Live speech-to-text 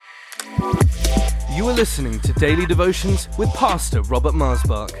You are listening to Daily Devotions with Pastor Robert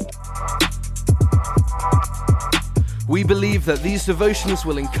Marsbach. We believe that these devotions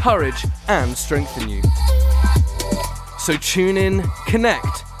will encourage and strengthen you. So tune in,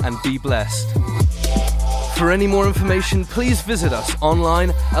 connect, and be blessed. For any more information, please visit us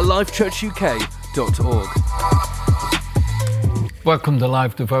online at lifechurchuk.org. Welcome to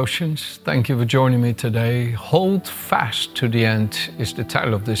Live Devotions. Thank you for joining me today. Hold fast to the end is the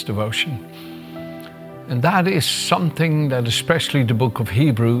title of this devotion. And that is something that especially the book of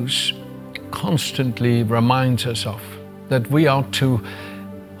Hebrews constantly reminds us of, that we are to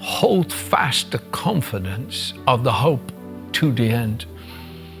hold fast the confidence of the hope to the end.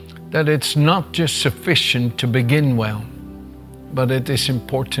 That it's not just sufficient to begin well, but it is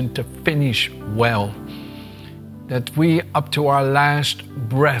important to finish well. That we, up to our last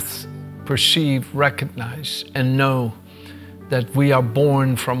breath, perceive, recognize, and know that we are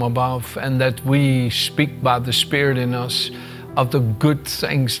born from above, and that we speak by the Spirit in us of the good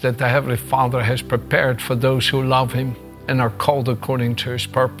things that the Heavenly Father has prepared for those who love Him and are called according to His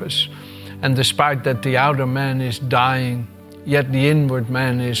purpose. And despite that the outer man is dying, yet the inward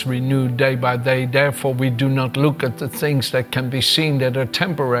man is renewed day by day. Therefore we do not look at the things that can be seen that are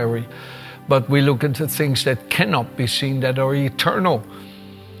temporary, but we look at the things that cannot be seen that are eternal.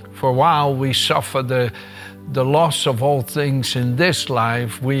 For while we suffer the loss of all things in this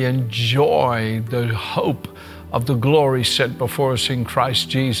life, we enjoy the hope of the glory set before us in Christ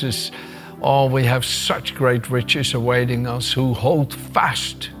Jesus. Oh, we have such great riches awaiting us who hold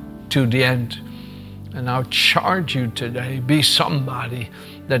fast to the end. And I'll charge you today, be somebody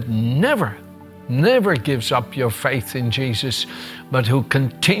that never gives up your faith in Jesus, but who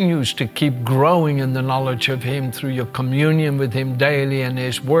continues to keep growing in the knowledge of Him through your communion with Him daily and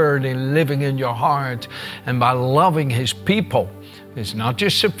His Word and living in your heart and by loving His people. It's not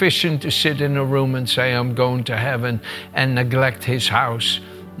just sufficient to sit in a room and say, I'm going to heaven, and neglect His house.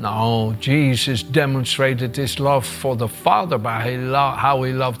 No, Jesus demonstrated His love for the Father by how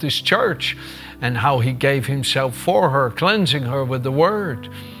He loved His church and how He gave Himself for her, cleansing her with the Word.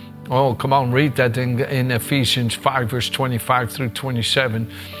 Oh, come on, read that in Ephesians 5, verse 25 through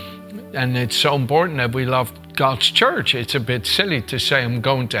 27. And it's so important that we love God's church. It's a bit silly to say, I'm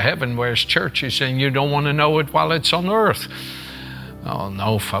going to heaven, whereas church is saying you don't want to know it while it's on earth. Oh,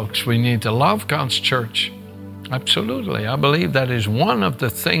 no, folks, we need to love God's church. Absolutely. I believe that is one of the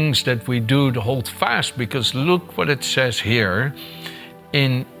things that we do to hold fast, because look what it says here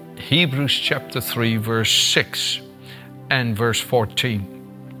in Hebrews chapter 3, verse 6 and verse 14.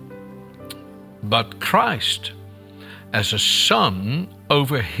 But Christ, as a son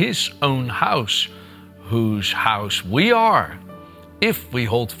over His own house, whose house we are, if we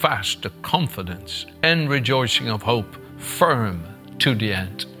hold fast the confidence and rejoicing of hope firm to the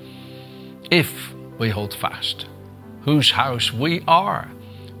end. If we hold fast, whose house we are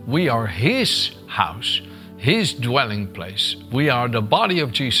His house, His dwelling place. We are the body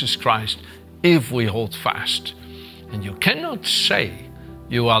of Jesus Christ if we hold fast. And you cannot say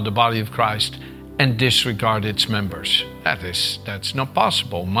you are the body of Christ and disregard its members. That's not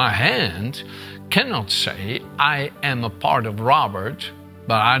possible. My hand cannot say, I am a part of Robert,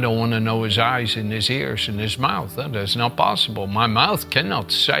 but I don't want to know his eyes and his ears and his mouth. That is not possible. My mouth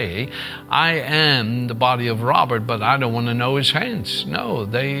cannot say, I am the body of Robert, but I don't want to know his hands. No,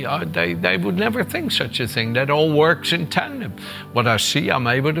 they would never think such a thing. That all works in tandem. What I see, I'm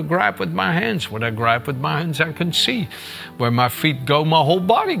able to grab with my hands. What I grab with my hands, I can see. Where my feet go, my whole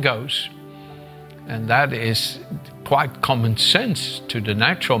body goes. And that is quite common sense to the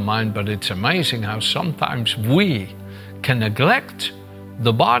natural mind, but it's amazing how sometimes we can neglect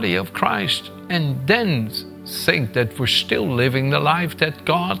the body of Christ and then think that we're still living the life that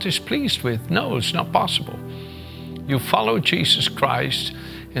God is pleased with. No, it's not possible. You follow Jesus Christ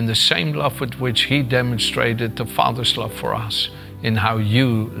in the same love with which He demonstrated the Father's love for us, in how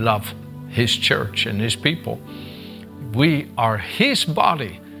you love His church and His people. We are His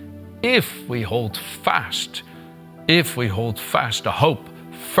body if we hold fast the hope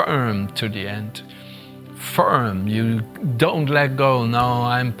firm to the end. Firm, you don't let go. No,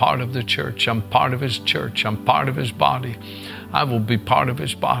 I'm part of the church. I'm part of His church. I'm part of His body. I will be part of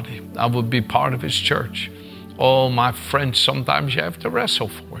His body. I will be part of His church. Oh, my friends, sometimes you have to wrestle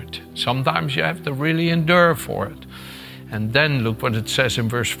for it. Sometimes you have to really endure for it. And then look what it says in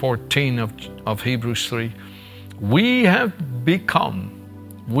verse 14 of Hebrews 3. We have become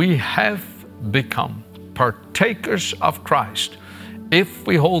partakers of Christ if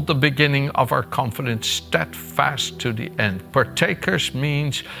we hold the beginning of our confidence steadfast to the end. Partakers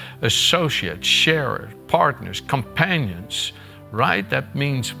means associates, sharers, partners, companions, right? That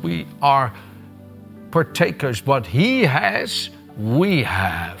means we are partakers. What he has, we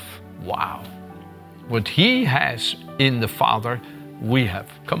have. Wow. What he has in the Father, we have.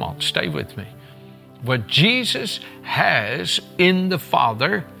 Come on, stay with me. What Jesus has in the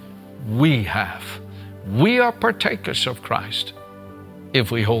Father, we have. We are partakers of Christ if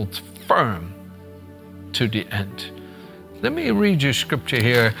we hold firm to the end. Let me read you scripture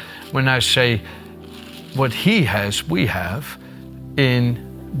here when I say what he has, we have,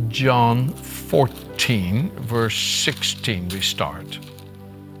 in John 14, verse 16 we start.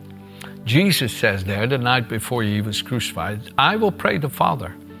 Jesus says there, the night before he was crucified, I will pray the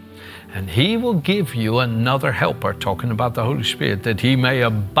Father, and he will give you another helper, talking about the Holy Spirit, that he may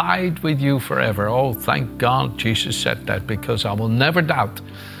abide with you forever. Oh, thank God Jesus said that, because I will never doubt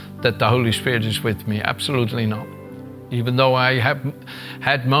that the Holy Spirit is with me. Absolutely not. Even though I have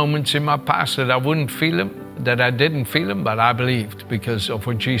had moments in my past that I wouldn't feel him, that I didn't feel him, but I believed because of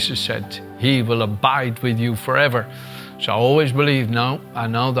what Jesus said. He will abide with you forever. So I always believe, no, I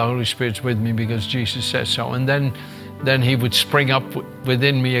know the Holy Spirit's with me because Jesus says so. And then he would spring up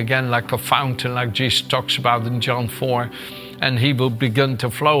within me again like a fountain, like Jesus talks about in John 4. And he will begin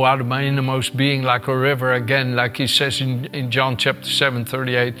to flow out of my innermost being like a river again, like he says in John chapter 7,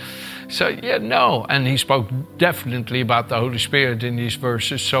 38. So, yeah, no. And he spoke definitely about the Holy Spirit in these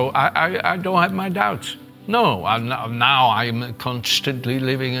verses. So I don't have my doubts. No, now I'm constantly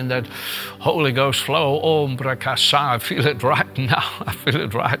living in that Holy Ghost flow. I feel it right now. I feel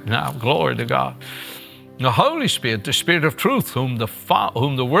it right now. Glory to God. The Holy Spirit, the Spirit of truth, whom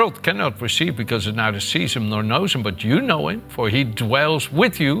the world cannot receive because it neither sees him nor knows him, but you know him, for he dwells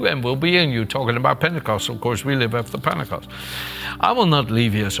with you and will be in you. Talking about Pentecost, of course, we live after Pentecost. I will not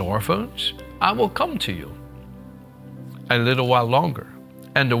leave you as orphans. I will come to you a little while longer,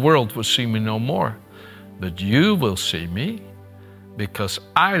 and the world will see me no more. But you will see me, because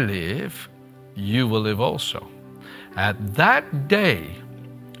I live, you will live also. At that day,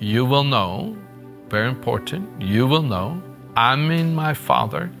 you will know, very important, you will know, I'm in my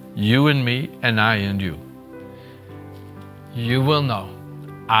Father, you in me, and I in you. You will know,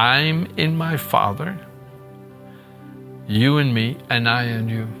 I'm in my Father, you in me, and I in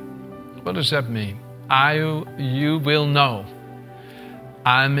you. What does that mean? You will know,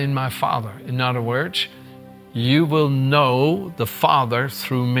 I'm in my Father. In other words, you will know the Father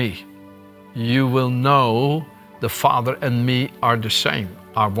through me. You will know the Father and me are the same,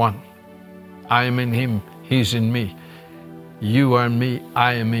 are one. I am in him, he's in me. You are in me,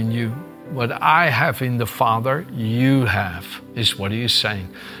 I am in you. What I have in the Father, you have, is what he is saying.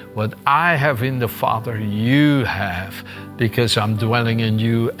 What I have in the Father, you have, because I'm dwelling in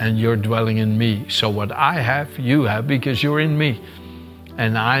you and you're dwelling in me. So what I have, you have, because you're in me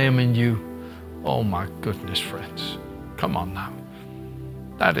and I am in you. Oh my goodness, friends. Come on now.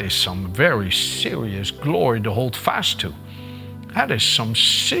 That is some very serious glory to hold fast to. That is some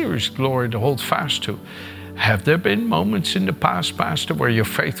serious glory to hold fast to. Have there been moments in the past, Pastor, where your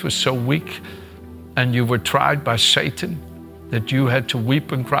faith was so weak and you were tried by Satan that you had to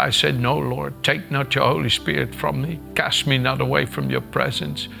weep and cry, said, no, Lord, take not your Holy Spirit from me. Cast me not away from your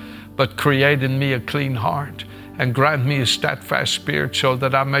presence, but create in me a clean heart and grant me a steadfast spirit so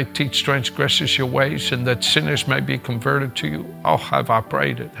that I may teach transgressors your ways and that sinners may be converted to you. Oh, have I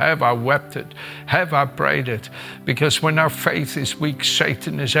prayed it? Have I wept it? Have I prayed it? Because when our faith is weak,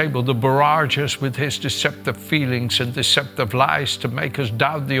 Satan is able to barrage us with his deceptive feelings and deceptive lies to make us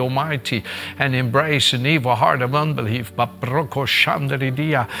doubt the Almighty and embrace an evil heart of unbelief.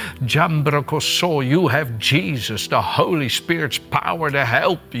 You have Jesus, the Holy Spirit's power to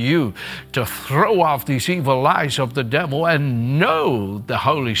help you to throw off these evil lies of the devil and know the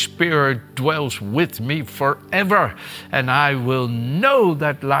Holy Spirit dwells with me forever, and I will know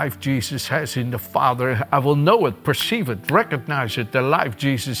that life Jesus has in the Father. I will know it, perceive it, recognize it, the life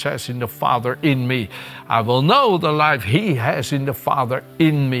Jesus has in the Father in me. I will know the life he has in the Father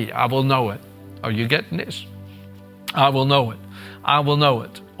in me. I will know it. Are you getting this? I will know it. I will know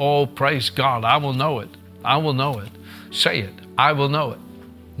it. Oh, praise God. I will know it. I will know it. Say it. I will know it.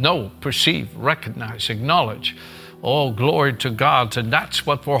 Know, perceive, recognize, acknowledge. Oh, glory to God. And that's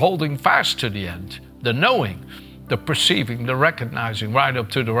what we're holding fast to the end. The knowing, the perceiving, the recognizing, right up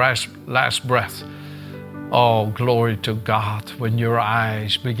to the last breath. Oh, glory to God. When your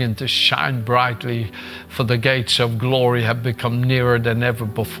eyes begin to shine brightly, for the gates of glory have become nearer than ever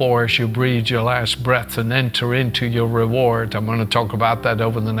before as you breathe your last breath and enter into your reward. I'm going to talk about that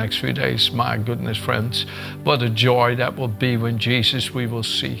over the next few days. My goodness, friends, what a joy that will be when Jesus we will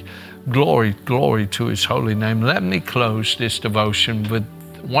see. Glory, glory to his holy name. Let me close this devotion with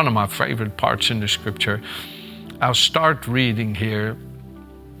one of my favorite parts in the scripture. I'll start reading here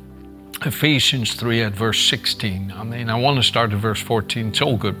Ephesians 3 at verse 16. I want to start at verse 14. It's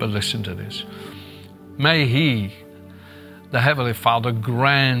all good, but listen to this. May He, the Heavenly Father,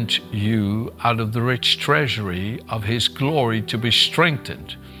 grant you out of the rich treasury of His glory to be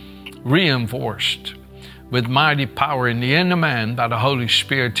strengthened, reinforced with mighty power in the inner man by the Holy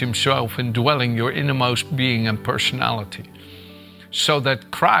Spirit Himself, indwelling your innermost being and personality, so that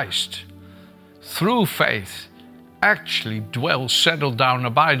Christ, through faith, actually dwell, settle down,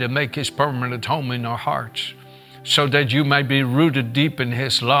 abide, and make His permanent home in our hearts, so that you may be rooted deep in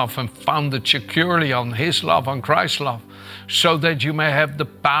His love and founded securely on His love, on Christ's love, so that you may have the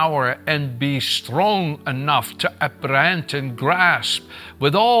power and be strong enough to apprehend and grasp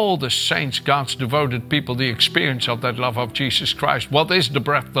with all the saints, God's devoted people, the experience of that love of Jesus Christ. What is the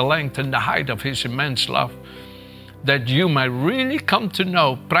breadth, the length, and the height of His immense love? That you may really come to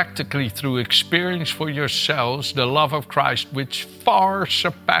know practically through experience for yourselves the love of Christ, which far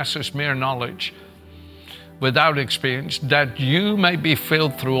surpasses mere knowledge. Without experience, that you may be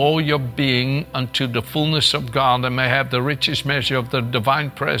filled through all your being unto the fullness of God, and may have the richest measure of the divine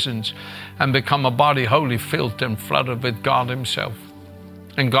presence, and become a body wholly filled and flooded with God Himself.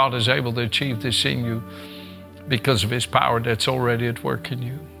 And God is able to achieve this in you because of His power that's already at work in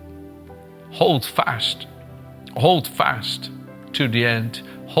you. Hold fast. Hold fast to the end.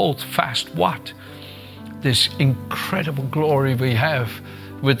 Hold fast what? This incredible glory we have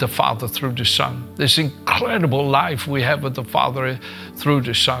with the Father through the Son. This incredible life we have with the Father through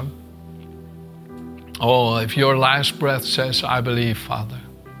the Son. Oh, if your last breath says, I believe, Father,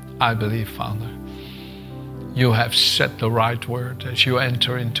 I believe, Father, you have said the right word as you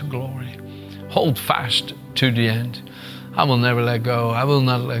enter into glory. Hold fast to the end. I will never let go. I will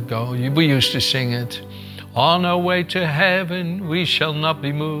not let go. We used to sing it. On our way to heaven, we shall not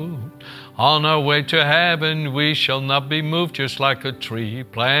be moved. On our way to heaven, we shall not be moved. Just like a tree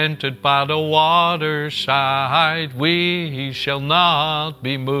planted by the waterside, we shall not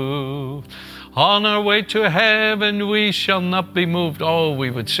be moved. On our way to heaven, we shall not be moved. Oh, we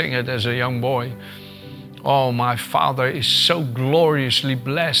would sing it as a young boy. Oh, my Father is so gloriously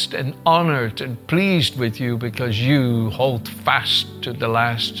blessed and honored and pleased with you because you hold fast to the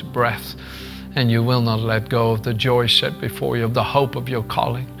last breath. And you will not let go of the joy set before you, of the hope of your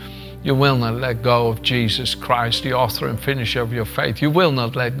calling. You will not let go of Jesus Christ, the author and finisher of your faith. You will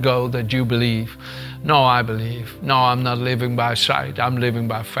not let go that you believe. No, I believe. No, I'm not living by sight. I'm living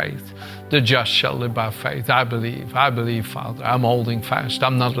by faith. The just shall live by faith. I believe, Father. I'm holding fast.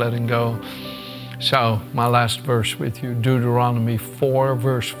 I'm not letting go. So, my last verse with you, Deuteronomy 4,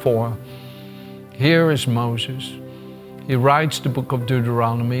 verse 4. Here is Moses. He writes the book of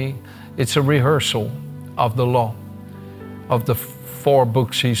Deuteronomy. It's a rehearsal of the law, of the 4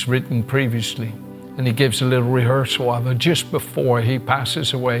 books he's written previously. And he gives a little rehearsal of it just before he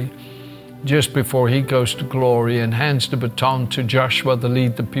passes away, just before he goes to glory and hands the baton to Joshua to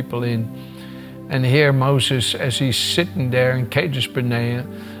lead the people in. And here Moses, as he's sitting there in Kadesh Barnea,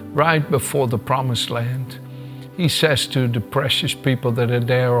 right before the promised land, he says to the precious people that are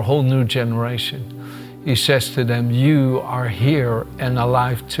there, a whole new generation, he says to them, you are here and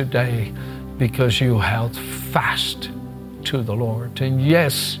alive today because you held fast to the Lord. And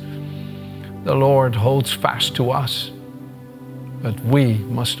yes, the Lord holds fast to us, but we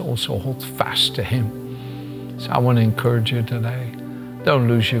must also hold fast to Him. So I want to encourage you today, don't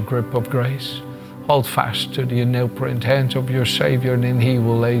lose your grip of grace. Hold fast to the nail-print hands of your Savior, and then He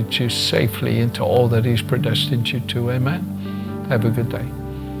will lead you safely into all that He's predestined you to. Amen. Have a good day.